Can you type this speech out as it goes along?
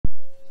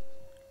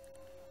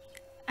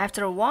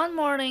After one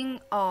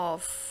morning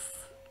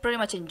of pretty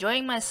much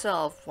enjoying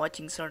myself,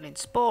 watching certain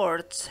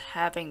sports,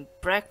 having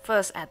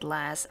breakfast at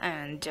last,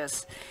 and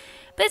just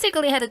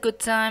basically had a good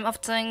time of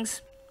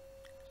things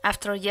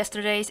after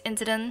yesterday's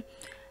incident,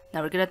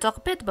 now we're gonna talk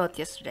a bit about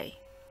yesterday.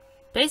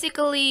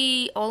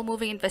 Basically, all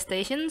moving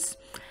infestations,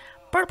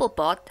 purple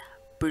pot,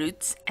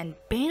 brutes, and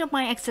bane of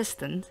my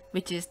existence,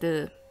 which is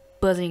the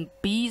buzzing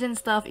bees and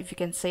stuff, if you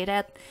can say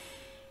that.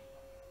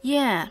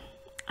 Yeah,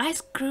 I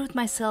screwed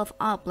myself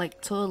up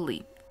like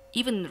totally.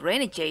 Even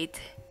Renegade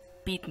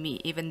beat me,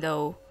 even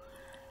though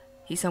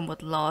he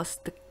somewhat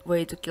lost the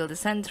way to kill the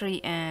sentry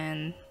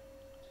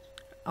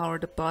or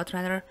the bot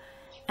rather,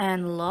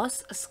 and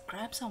lost a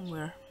scrap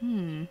somewhere.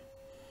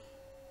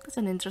 That's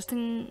an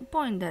interesting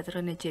point that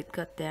Renegade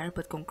got there,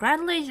 but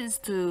congratulations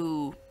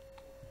to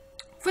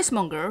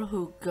Fishmonger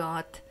who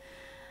got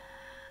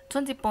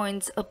 20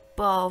 points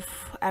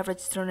above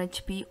average turn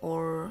HP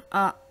or,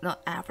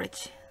 not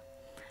average,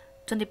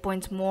 20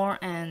 points more,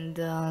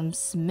 and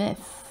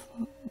Smith,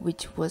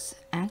 which was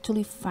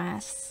actually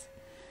fast,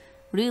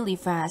 really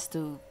fast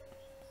to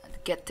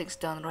get things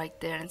done right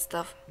there and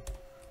stuff.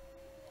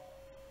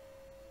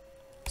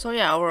 So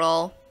yeah,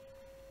 overall,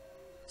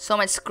 so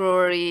much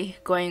screwery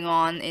going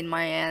on in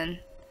my end,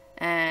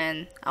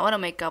 and I want to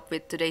make up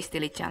with today's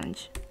daily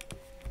challenge.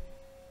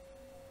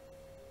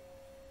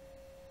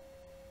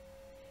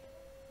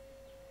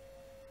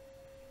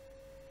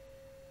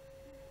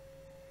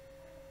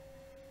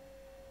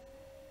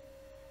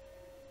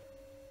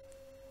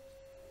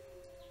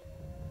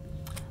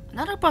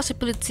 Another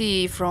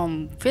possibility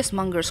from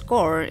Fishmonger's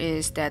core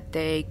is that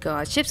they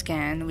got ship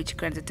scan, which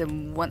granted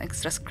them one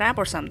extra scrap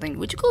or something,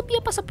 which could be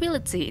a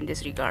possibility in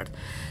this regard.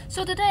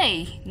 So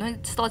today, no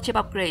install chip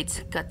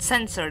upgrades, got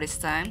sensor this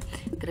time,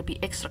 gotta be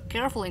extra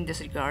careful in this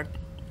regard.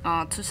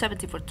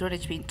 270 for 2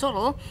 HP in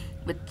total.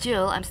 With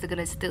Jill, I'm still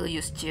gonna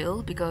use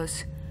Jill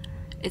because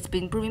it's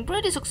been proving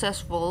pretty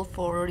successful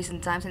for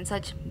recent times and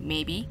such,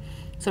 maybe.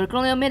 So we're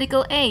currently on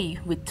medical A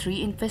with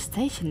 3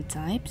 infestation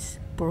types,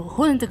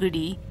 Hull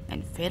integrity,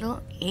 and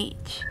fatal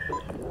age.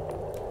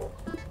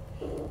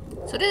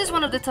 So this is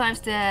one of the times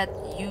that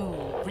you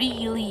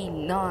really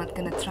not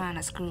gonna try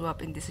and screw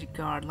up in this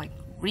regard, like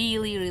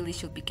really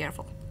should be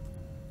careful.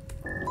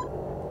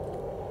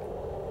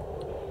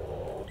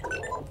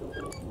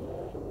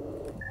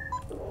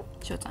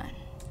 Showtime.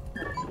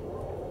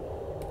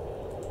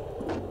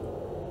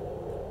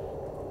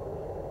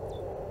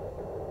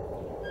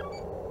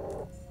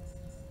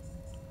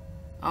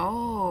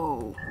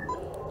 Oh,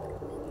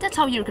 that's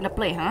how you're gonna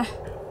play, huh?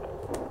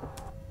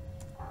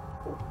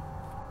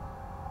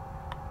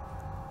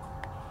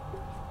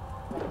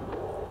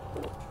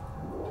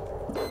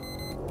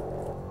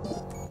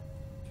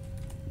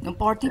 No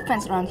party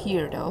fence around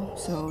here though,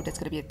 so that's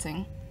gonna be a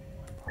thing.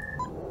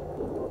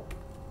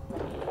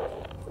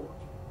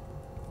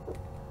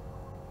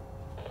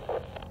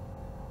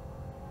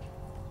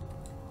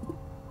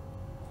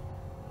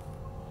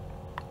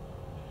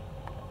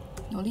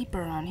 No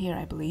leaper around here,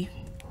 I believe.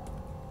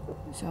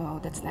 So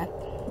that's that.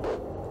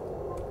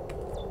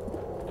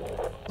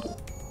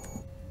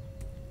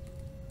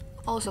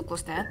 Also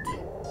close that.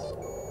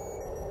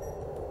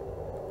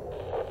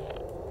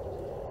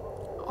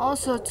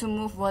 Also to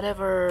move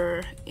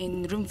whatever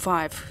in room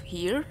 5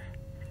 here.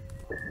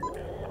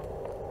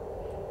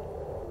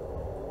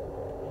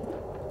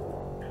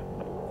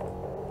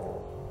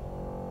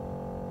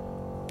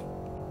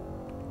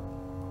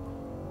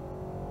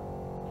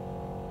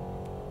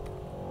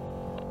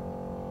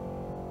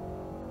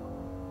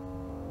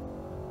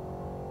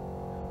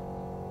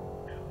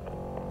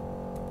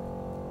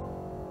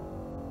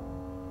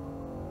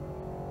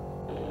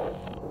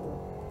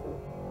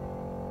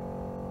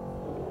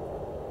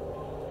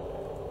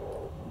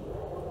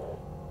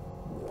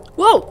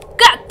 Whoa!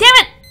 God damn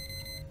it!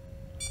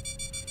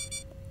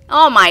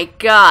 Oh my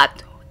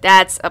god!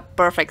 That's a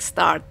perfect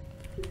start.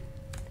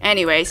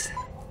 Anyways.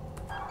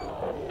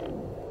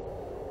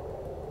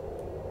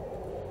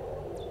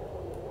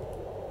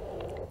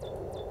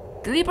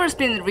 The Leaper's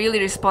been really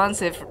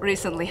responsive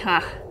recently,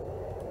 huh?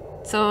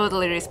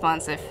 Totally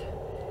responsive.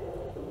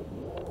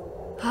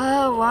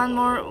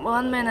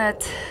 1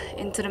 minute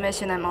into the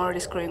mission, I'm already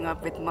screwing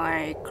up with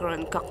my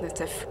current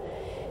cognitive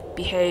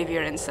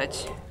behavior and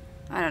such.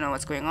 I don't know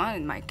what's going on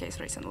in my case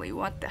recently,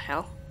 what the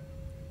hell?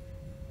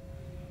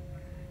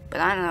 But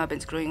I don't know, I've been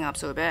screwing up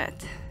so bad.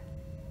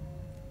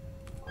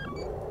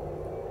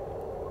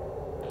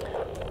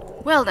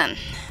 Well then,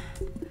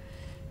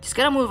 just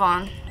gotta move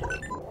on.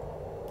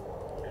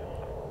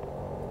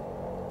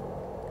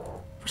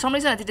 For some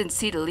reason I didn't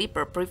see the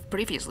Leaper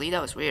previously,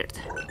 that was weird.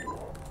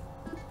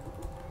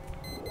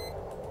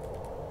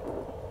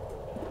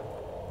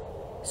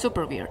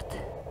 Super weird.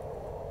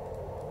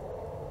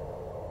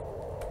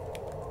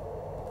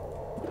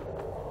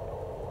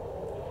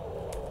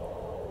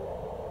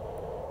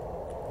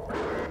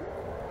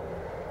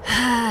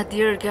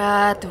 Dear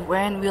God,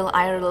 when will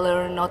I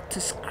learn not to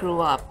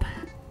screw up?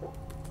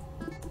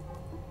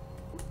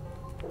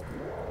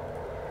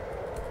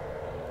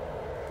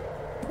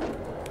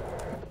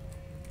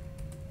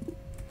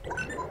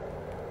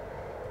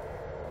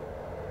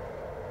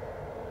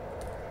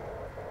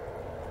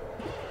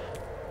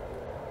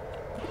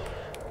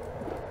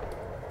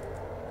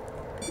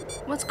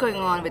 What's going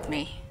on with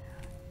me?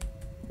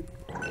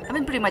 I've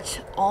been pretty much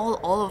all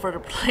over the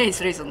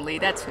place recently.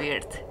 That's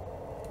weird.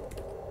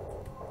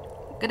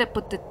 Gotta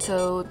put the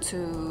toe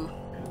to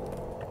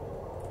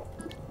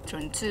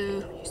turn 2,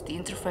 use the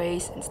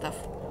interface and stuff.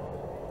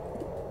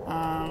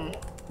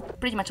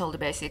 Pretty much all the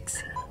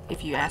basics,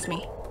 if you ask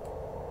me.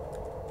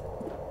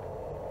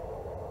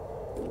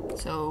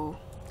 So,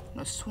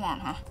 no swarm,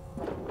 huh?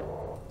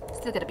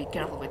 Still gotta be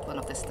careful with one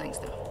of these things,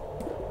 though.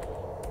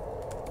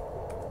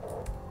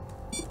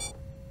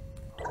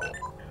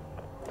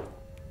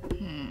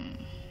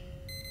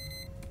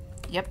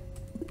 Yep.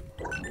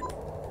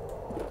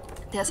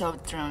 That's our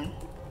drone.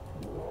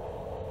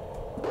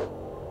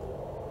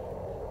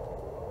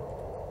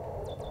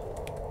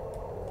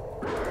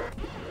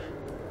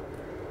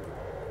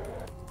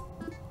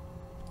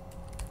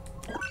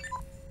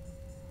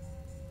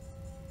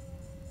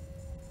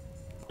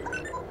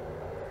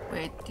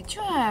 Wait, did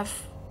you have...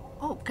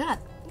 Oh god.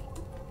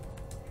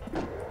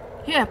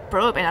 You have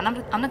probe, and I'm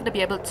not gonna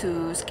be able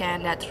to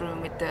scan that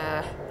room with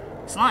the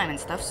slime and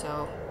stuff,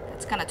 so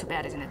that's kinda too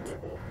bad, isn't it?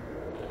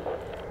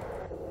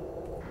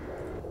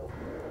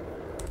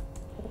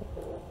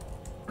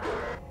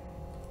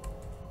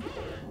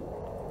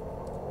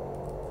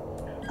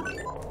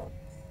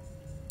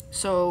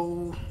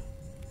 So...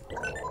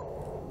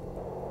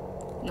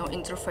 no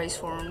interface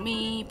for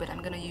me, but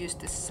I'm gonna use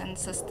this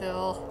sensor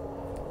still.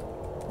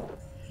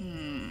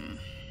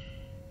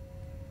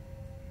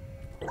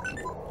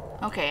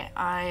 Okay,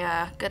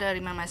 I gotta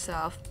remind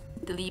myself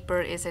the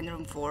leaper is in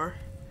room 4.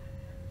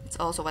 It's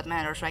also what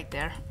matters right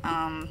there.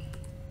 I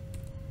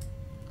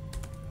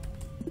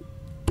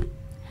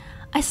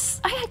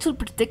actually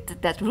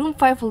predicted that room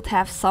 5 would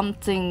have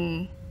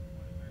something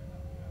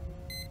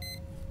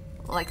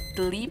like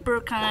the leaper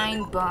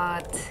kind,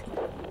 but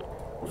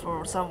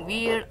for some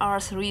weird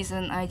arse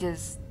reason I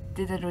just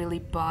didn't really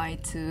buy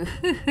to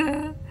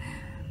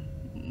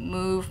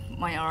move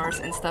my arse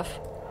and stuff.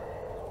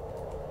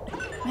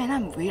 Man,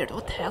 I'm weird,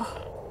 what the hell?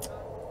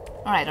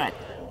 Alright.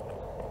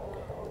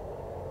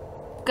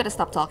 Gotta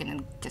stop talking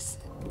and just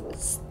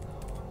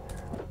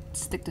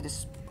stick to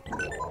this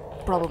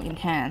problem in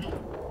hand.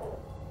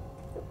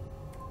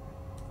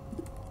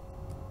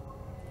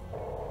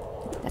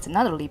 That's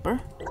another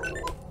leaper.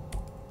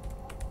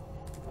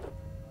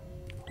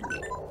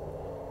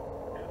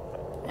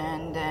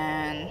 And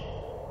then...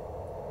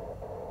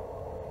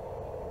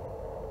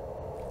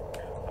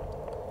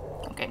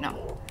 okay,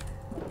 no.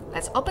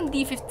 Let's open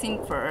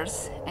D15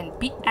 first and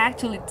be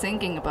actually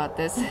thinking about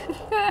this.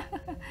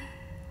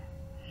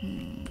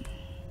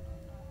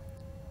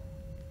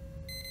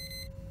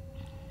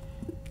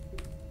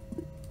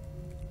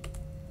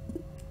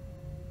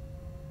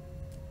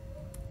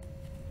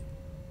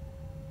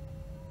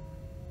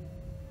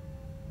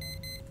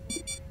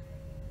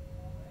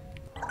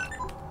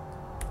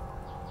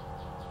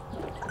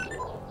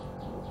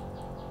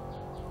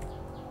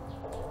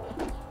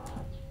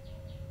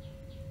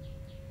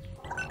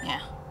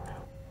 Yeah.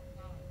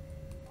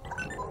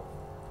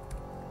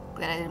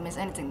 Glad I didn't miss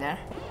anything there.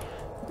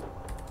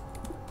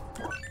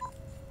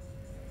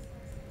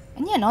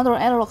 And yeah, another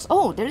airlocks.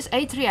 Oh, there is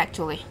A3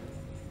 actually.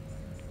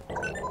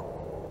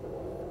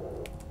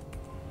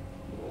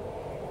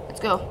 Let's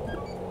go.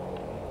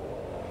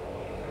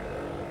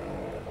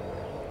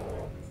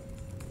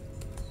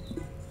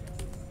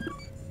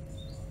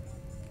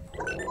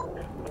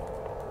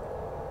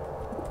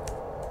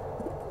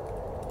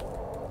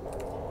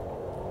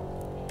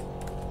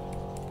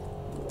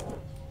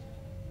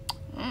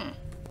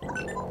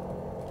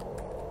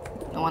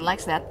 No one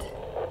likes that.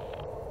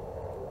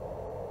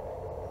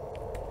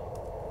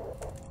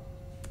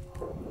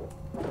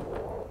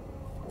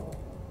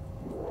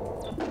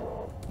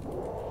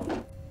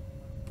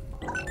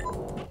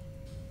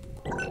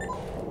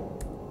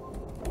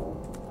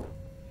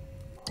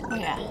 Oh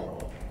yeah.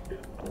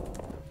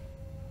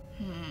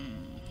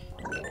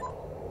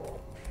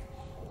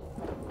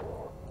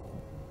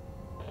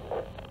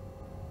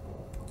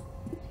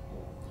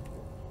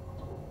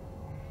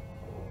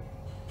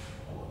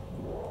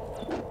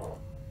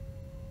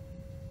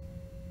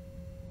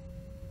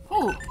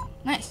 Ooh,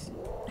 nice.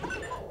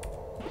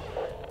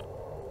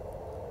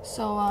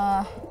 So,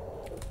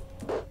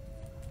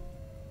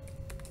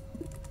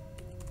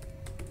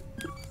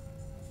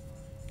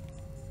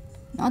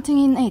 nothing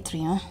in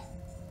A3, huh?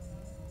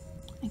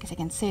 I guess I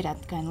can say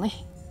that kindly.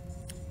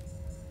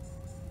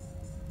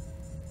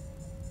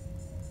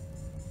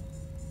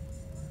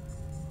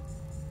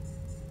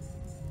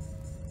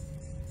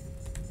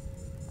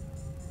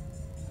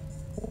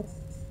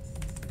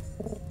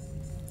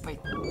 Wait.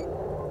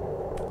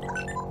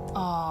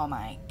 Oh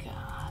my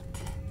god.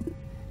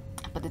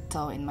 I put the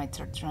toe in my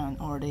third drone,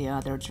 or the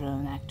other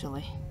drone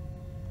actually.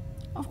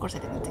 Of course I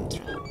didn't think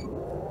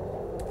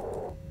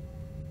through.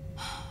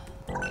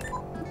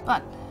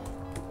 But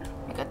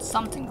we got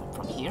something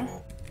from here.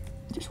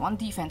 Just one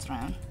defense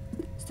round.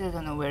 Still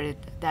don't know where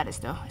that is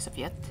though, as of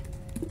yet.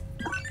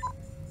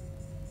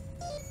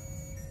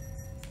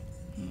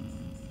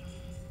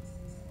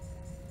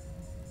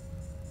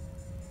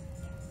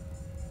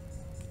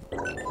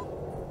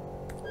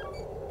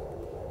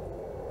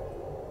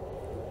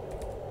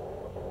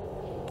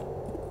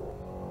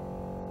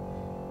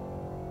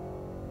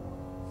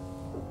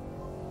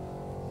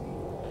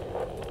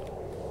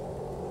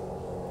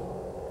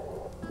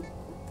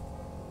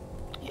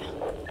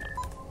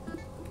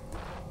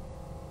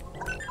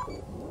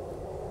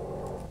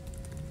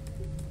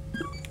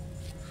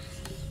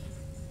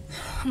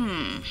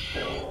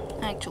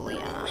 Actually,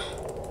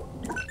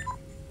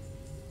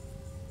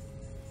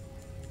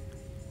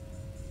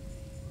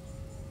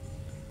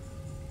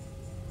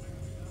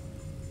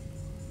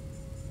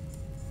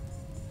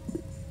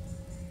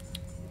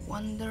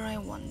 I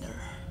wonder.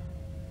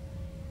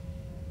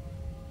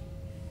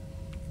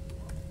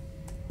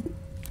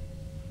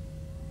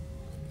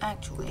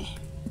 Actually,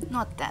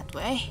 not that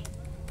way.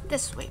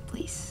 This way,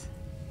 please.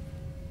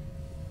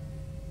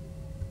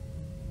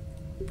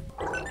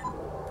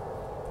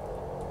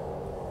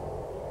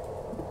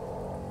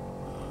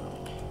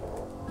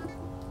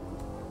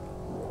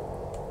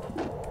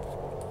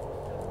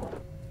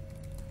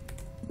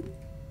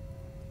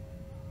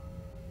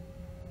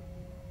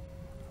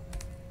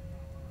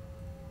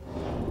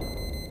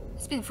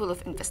 It's been full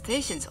of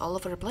infestations all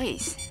over the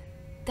place.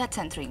 That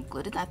sentry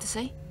included, I have to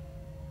say.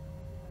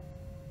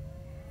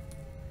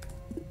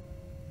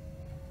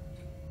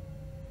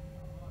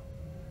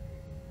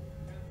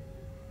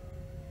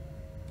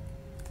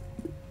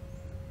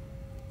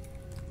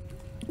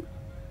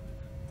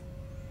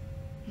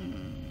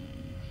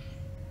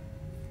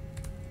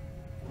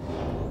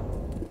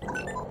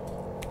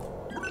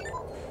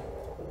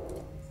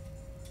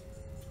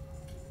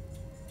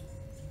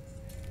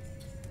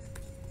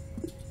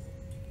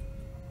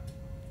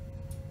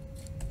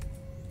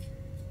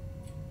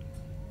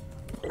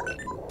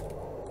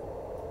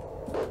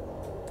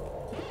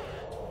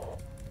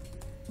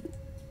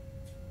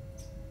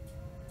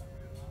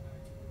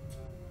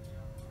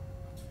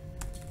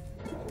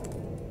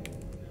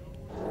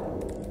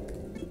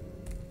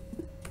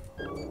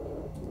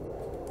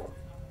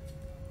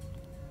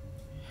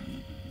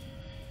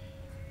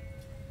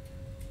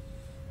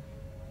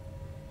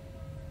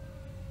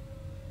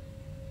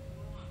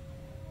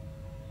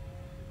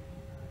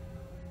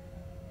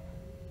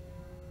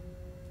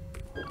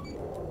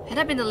 Had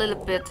I been a little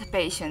bit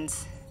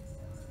patient,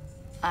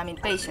 I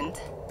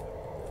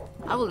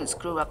wouldn't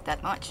screw up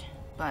that much.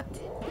 But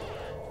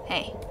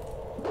hey,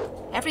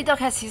 every dog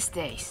has his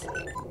days.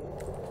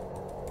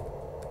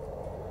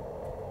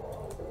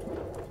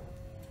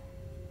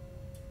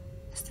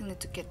 Still need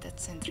to get that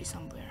sentry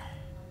somewhere.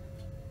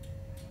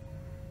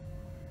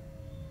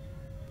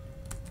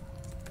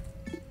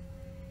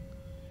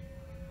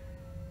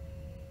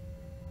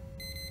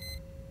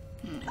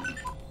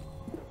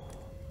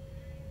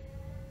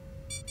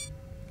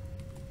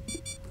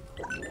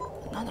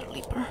 Another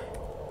leaper.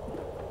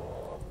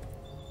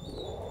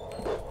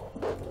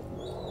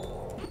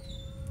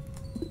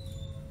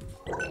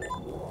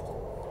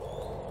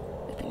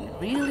 We've been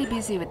really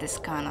busy with this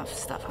kind of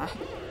stuff, huh?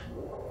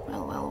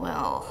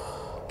 Well.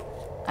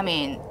 I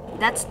mean,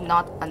 that's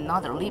not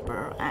another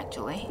leaper,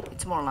 actually.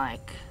 It's more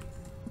like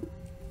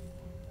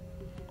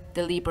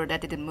the leaper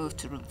that didn't move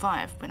to room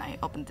 5 when I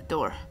opened the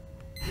door.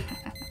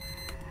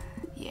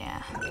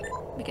 Yeah,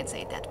 we can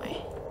say it that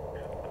way.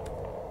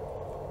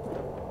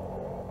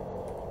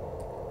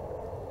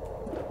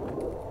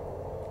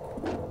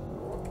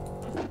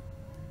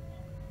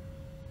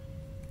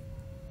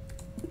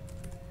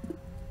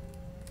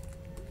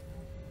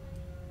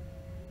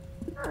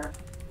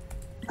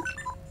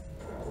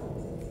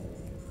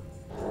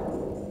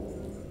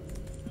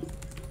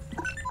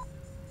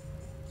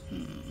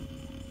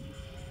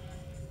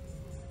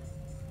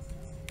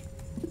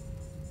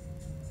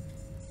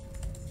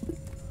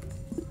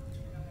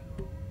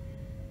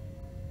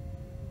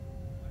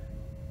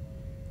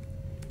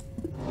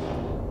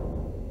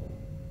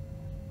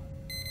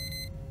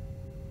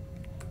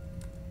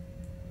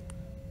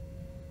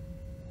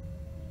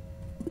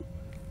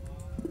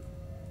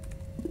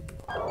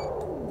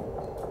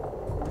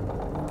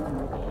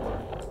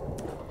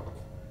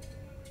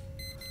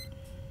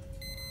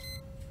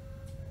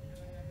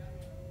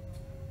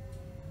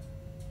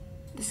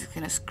 This is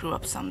gonna screw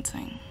up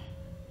something.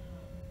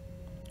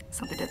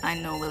 Something that I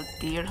know will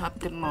tear up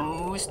the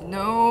most.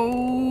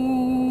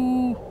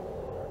 No!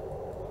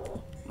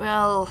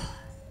 Well...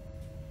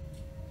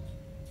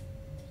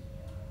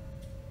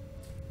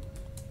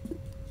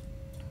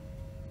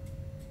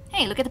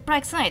 Hey, look at the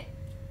bright side.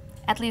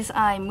 At least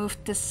I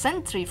moved the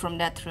sentry from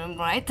that room,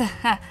 right?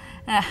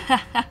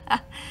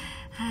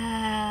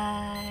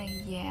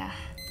 Yeah.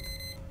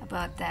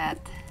 About that.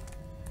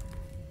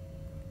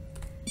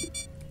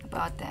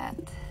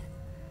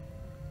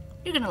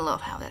 You're gonna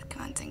love how that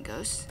kind of thing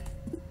goes.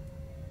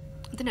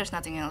 I think there's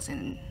nothing else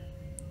in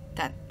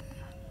that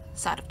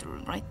side of the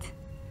room, right?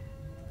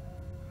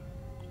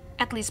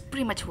 At least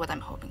pretty much what I'm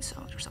hoping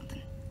so, or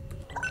something.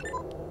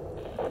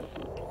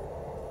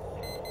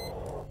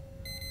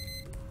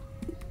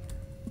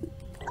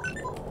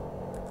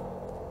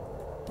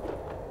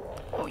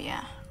 Oh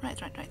yeah, right.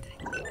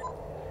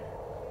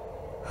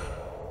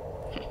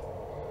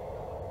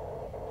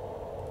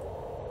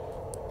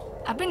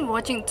 I've been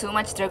watching too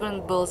much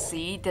Dragon Ball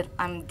Z that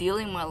I'm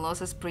dealing my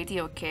losses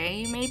pretty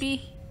okay,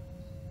 maybe?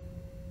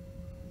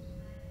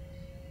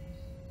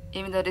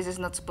 Even though this is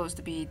not supposed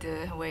to be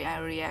the way I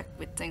react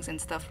with things and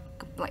stuff.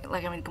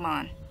 Like I mean, come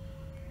on.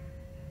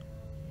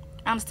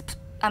 I'm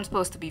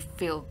supposed to be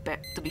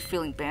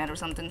feeling bad or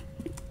something.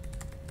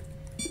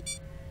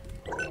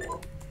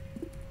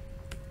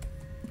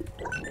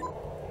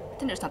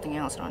 think there's nothing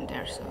else around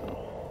there, so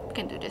we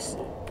can do this.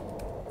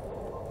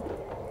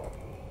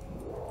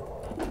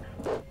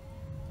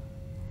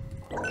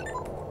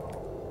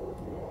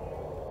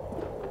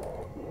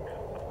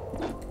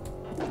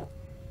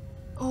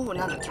 Oh,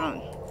 another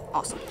drone.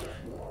 Awesome.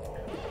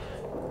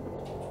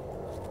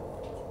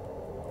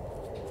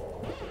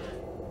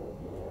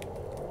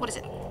 What is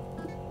it?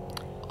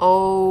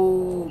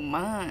 Oh,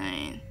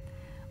 mine.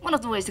 One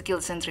of the ways to kill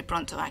the sentry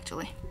pronto,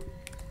 actually.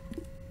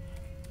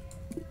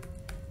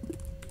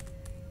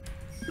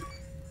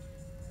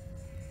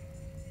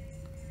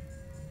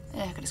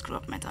 Yeah, I could screw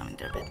up my timing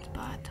there a bit,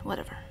 but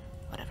whatever.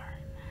 Whatever.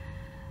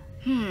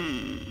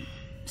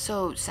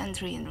 So,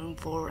 sentry in room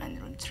 4 and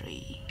room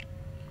 3.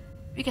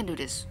 We can do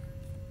this.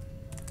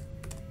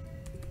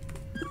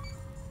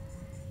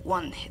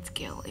 One hit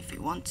kill if we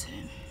want to.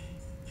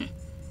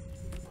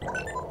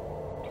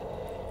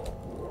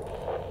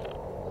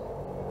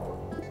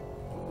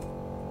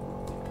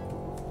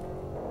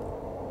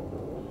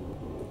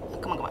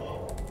 Come on, come on.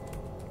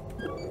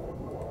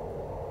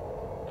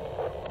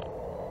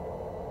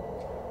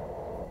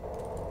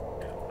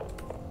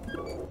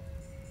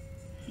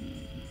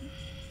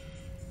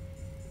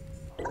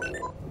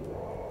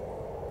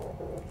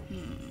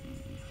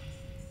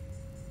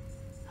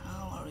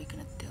 How are we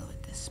gonna deal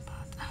with this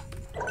spot?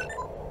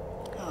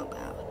 How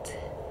about...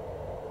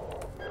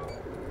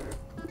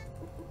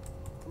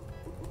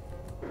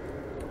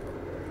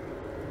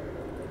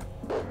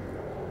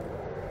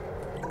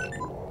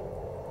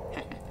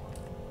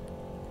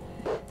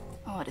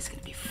 Oh, this is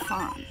gonna be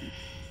fun.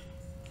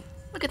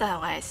 Look at how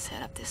I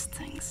set up these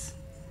things.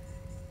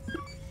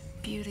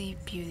 Beauty,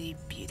 beauty,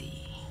 beauty.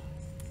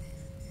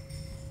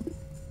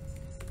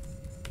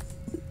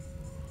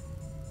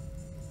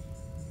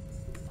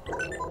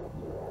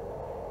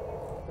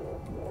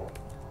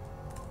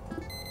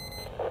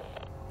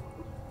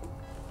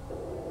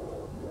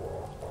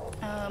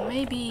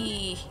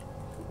 Maybe...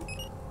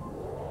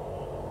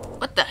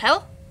 What the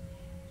hell?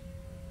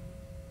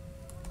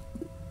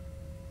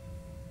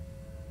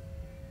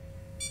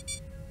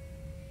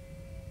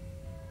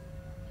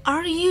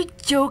 Are you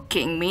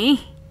joking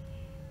me?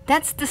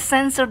 That's the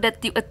sensor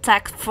that you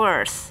attacked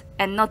first,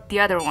 and not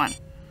the other one.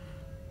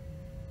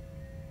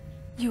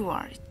 You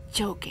are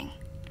joking.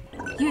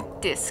 You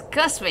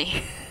disgust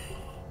me.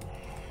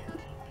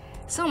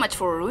 So much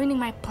for ruining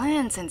my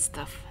plans and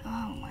stuff.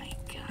 Oh my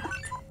god.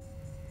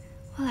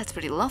 Well, that's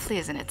pretty lovely,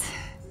 isn't it?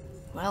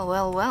 Well,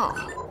 well, well.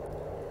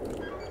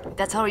 If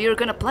that's how you're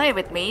gonna play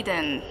with me,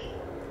 then...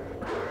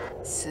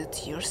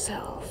 suit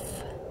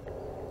yourself.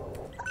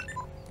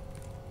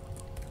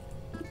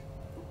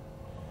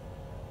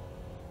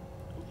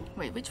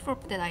 Wait, which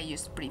verb did I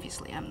use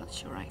previously? I'm not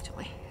sure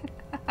actually.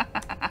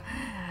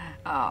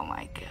 Oh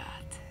my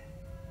god.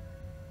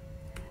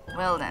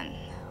 Well then.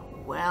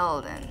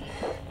 Well then.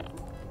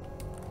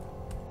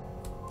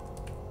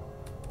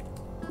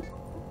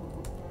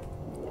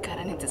 God,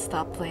 I need to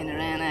stop playing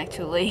around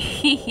actually.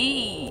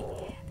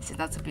 This is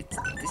not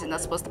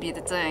supposed to be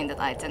the thing that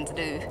I tend to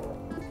do.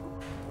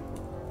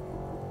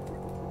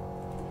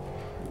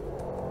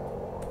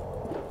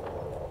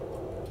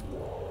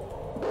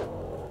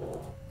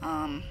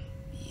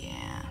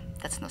 Yeah,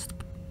 that's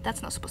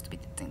not supposed to be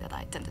the thing that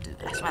I tend to do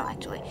as well,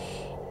 actually.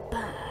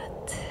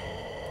 But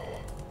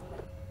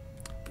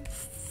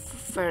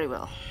very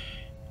well.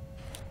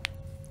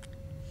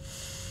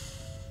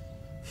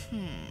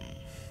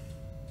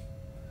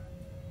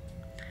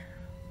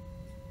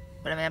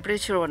 But I mean, I'm pretty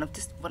sure one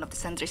of the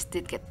sentries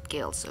did get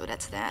killed, so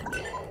that's that.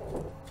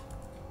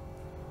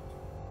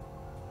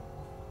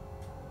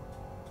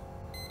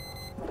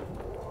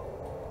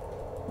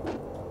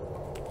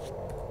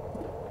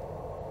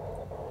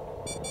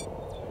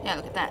 Yeah,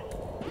 look at that.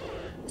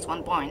 It's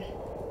 1 point.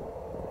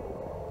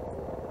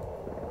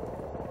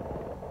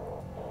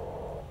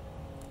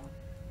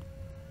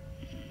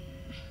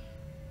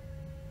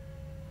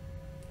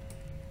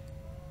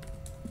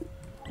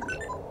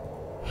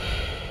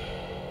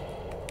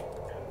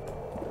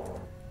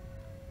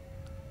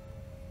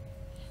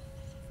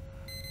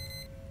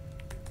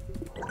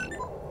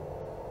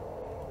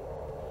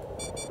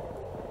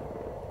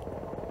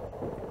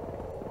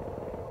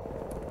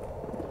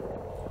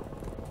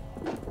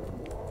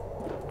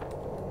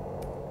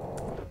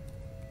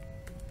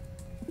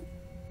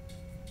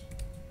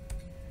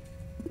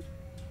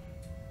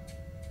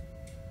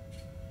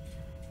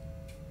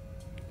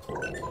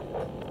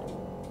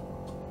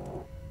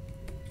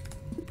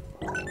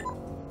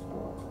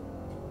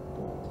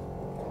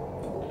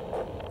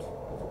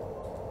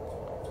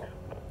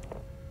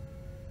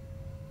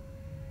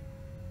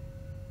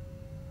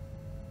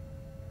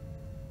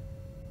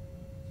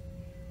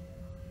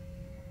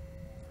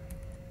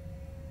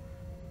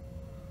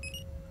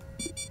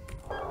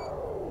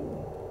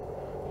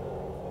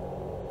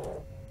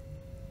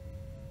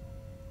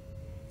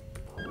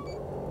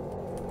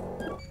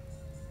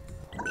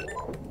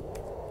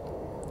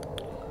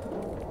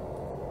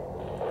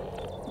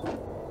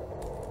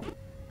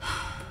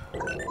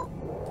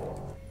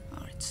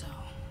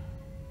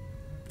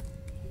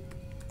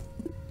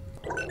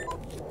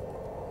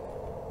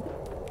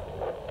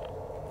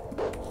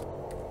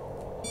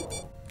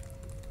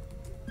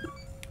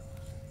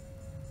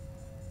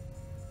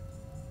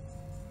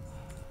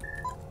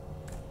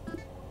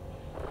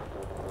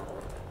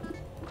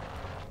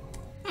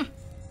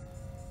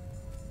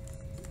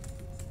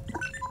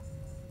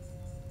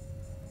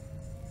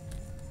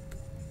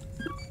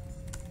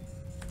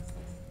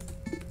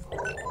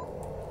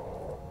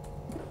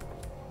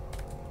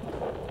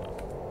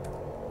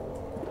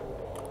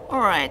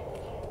 Alright.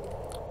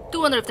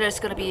 Do wonder if there's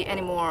gonna be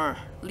any more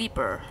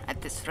leaper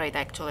at this rate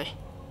actually.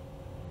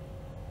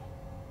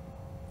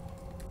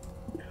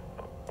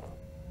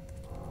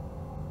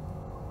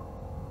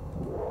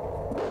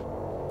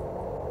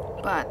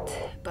 But.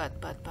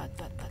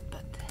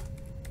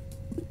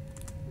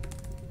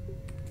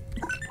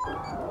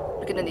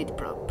 We're gonna need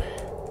probe.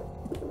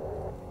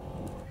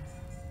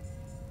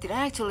 Did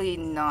I actually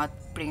not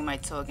bring my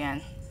toe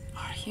again?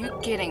 Are you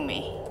kidding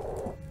me?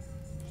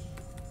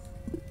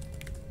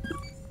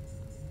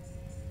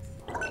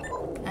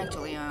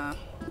 Actually, yeah.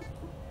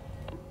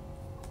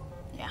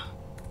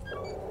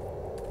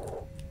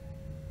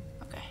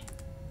 Okay.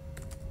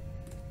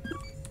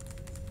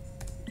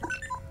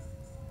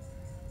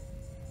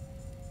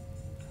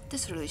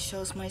 This really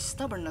shows my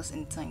stubbornness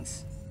in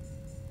things.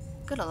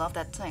 Gotta love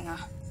that thing,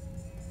 huh?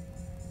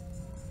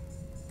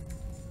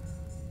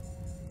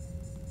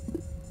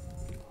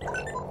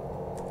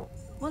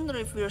 Wonder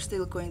if we're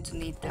still going to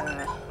need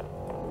the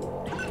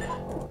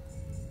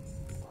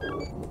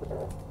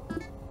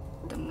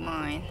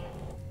mine.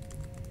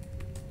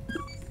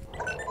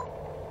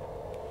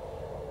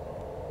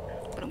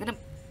 But I'm gonna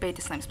bait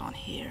the slime spawn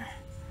here.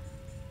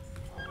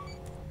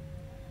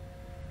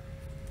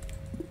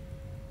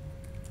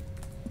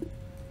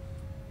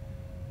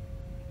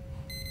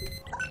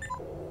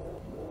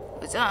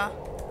 Huzzah!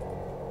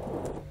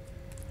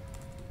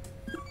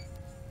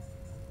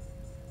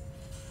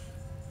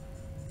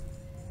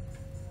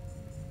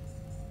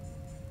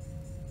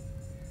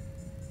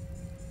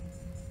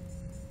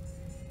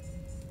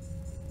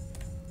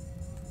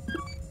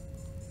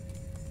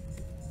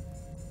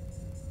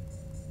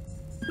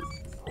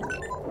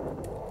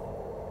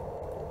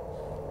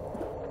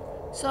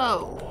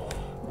 So,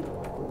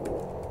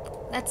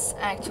 let's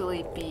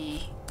actually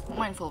be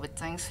mindful with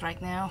things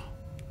right now.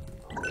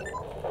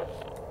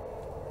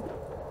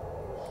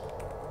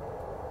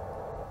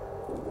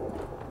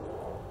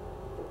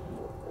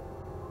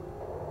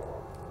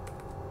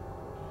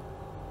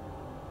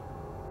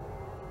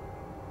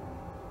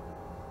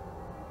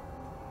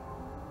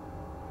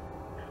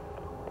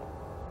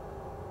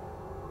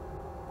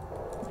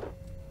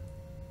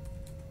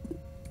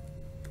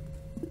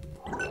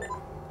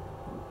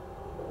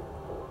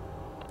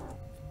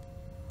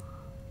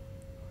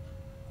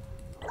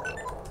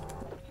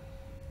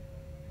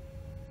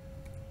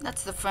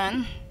 That's the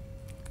fun,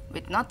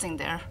 with nothing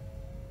there.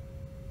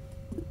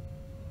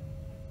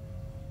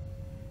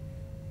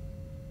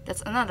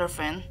 That's another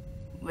fan,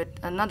 with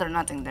another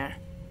nothing there.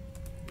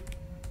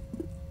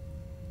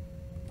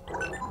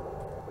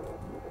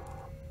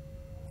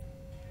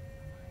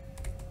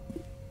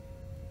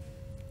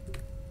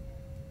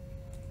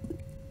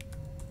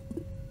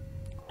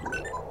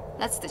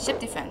 That's the ship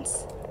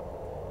defense.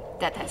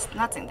 That has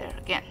nothing there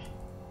again.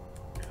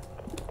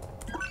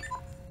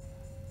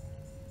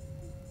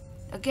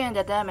 Again,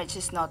 the damage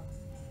is not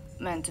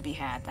meant to be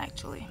had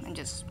actually. I'm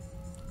just,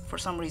 for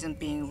some reason,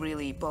 being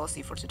really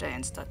bossy for today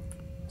and stuff.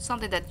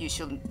 Something that you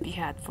shouldn't be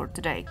had for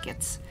today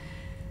gets.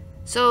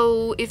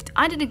 So if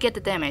I didn't get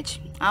the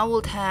damage, I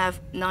would have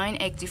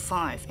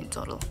 985 in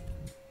total.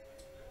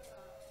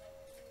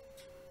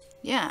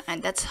 Yeah,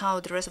 and that's how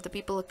the rest of the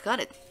people got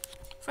it.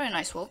 Very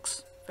nice,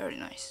 folks. Very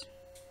nice.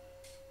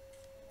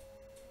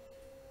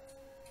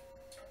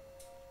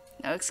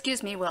 Now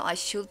excuse me while I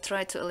should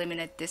try to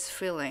eliminate this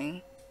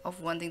feeling of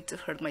wanting to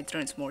hurt my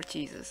drones more,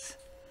 Jesus.